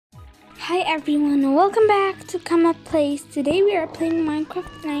Hi everyone, welcome back to Come Up Plays. Today we are playing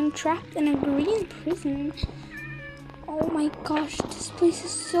Minecraft and I'm trapped in a green prison. Oh my gosh, this place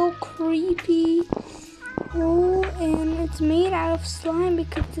is so creepy. Oh, and it's made out of slime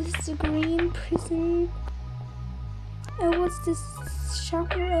because this is a green prison. What's this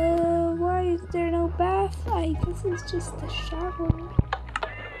shower? Why is there no bath? I guess it's just a shower.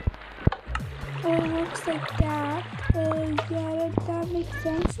 Oh, it looks like that. Yeah, that makes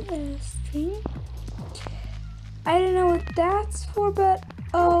sense. String. I don't know what that's for, but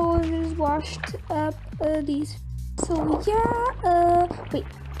oh, it just washed up these. So yeah, wait,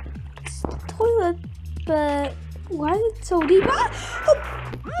 it's the toilet, but why is it so deep?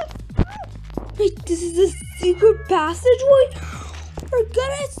 Wait, this is a secret passageway. We're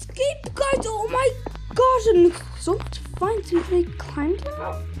gonna escape, guys! Oh my gosh, and it's so much fun to like climb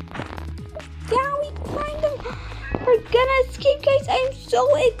down. Yeah, we climbed them. We're gonna escape, guys. I'm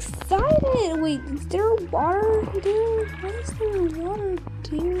so excited. Wait, is there water there? Why is there water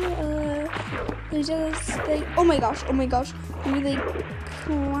there? There's just like, oh my gosh. Maybe they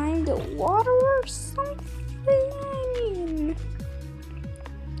climbed the water or something? I mean,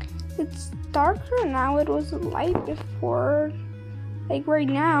 it's darker now. It was light before. Like right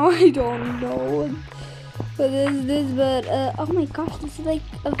now, I don't know. But oh my gosh, this is like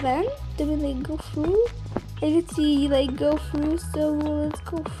a vent. Did we like go through? I could see like go through, so let's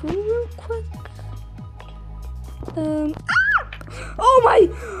go through real quick. Oh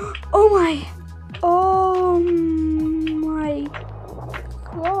my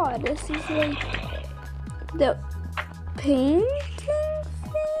god, this is like the painting thing.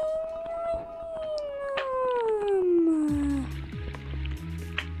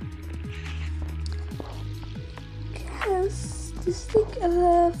 This is like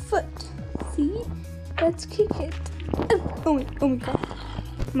a foot. See? Let's kick it. Oh my god.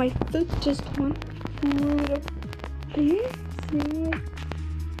 My foot just went through the thing.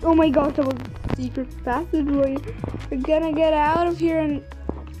 Oh my god, that was a secret passageway. We're gonna get out of here and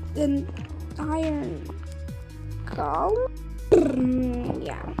iron golem.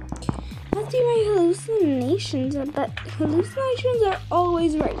 Yeah. Must be my hallucinations, but hallucinations are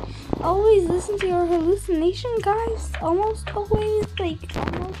always right. Always listen to your hallucination, guys. Almost always, but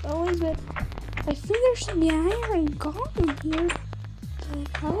I think there should be an iron golem here. But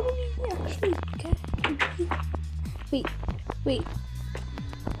how do we actually get it? Wait.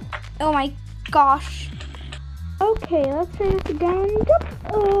 Oh my gosh. Okay, let's try this again.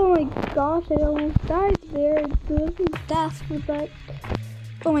 Oh my gosh, I almost died there. It wasn't death, but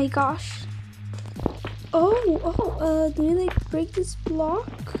oh my gosh. Do we like break this block?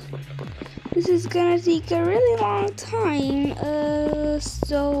 This is gonna take a really long time.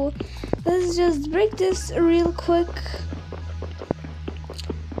 So let's just break this real quick.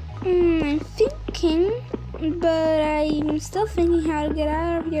 I'm thinking, but I'm still thinking how to get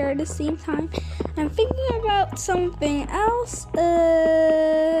out of here at the same time. I'm thinking about something else.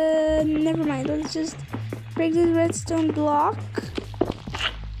 Never mind. Let's just break this redstone block.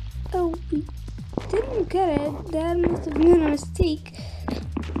 Oh, we didn't get it. That must have been a mistake.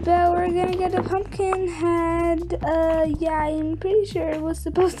 But we're gonna get a pumpkin head. Yeah, I'm pretty sure it was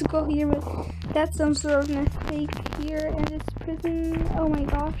supposed to go here, but that's some sort of mistake here in this prison. Oh my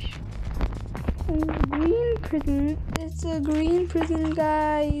gosh. Green prison. It's a green prison,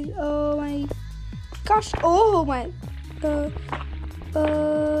 guys. Oh my gosh. Oh my.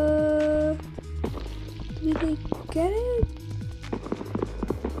 Did they get it?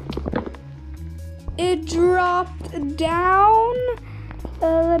 It dropped down.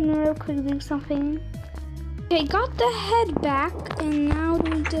 Let me real quick do something. Okay, got the head back, and now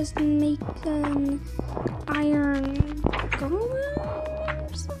we just make an iron golem or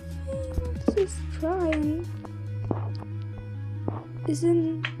something. Let's just try.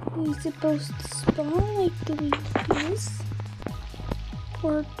 Isn't he supposed to spawn? Like, do we do this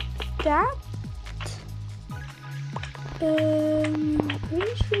or that? I'm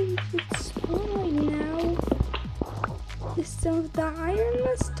pretty sure we should spawn right now. Is some of the iron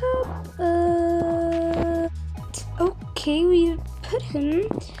messed up? Okay, we put him.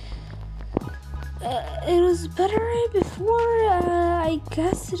 It was better right before. I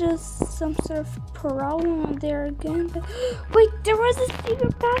guess it was some sort of problem there again. But wait, there was a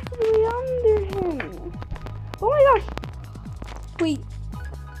secret passageway under him. Oh my gosh! Wait.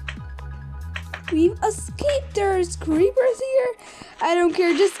 We've escaped. There's creepers here. I don't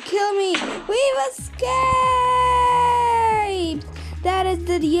care. Just kill me. We've escaped. That is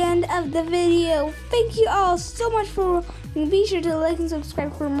the end of the video. Thank you all so much for watching. Be sure to like and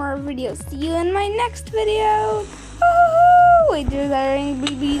subscribe for more videos. See you in my next video. Wait, there's our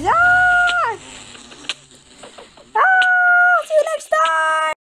babies.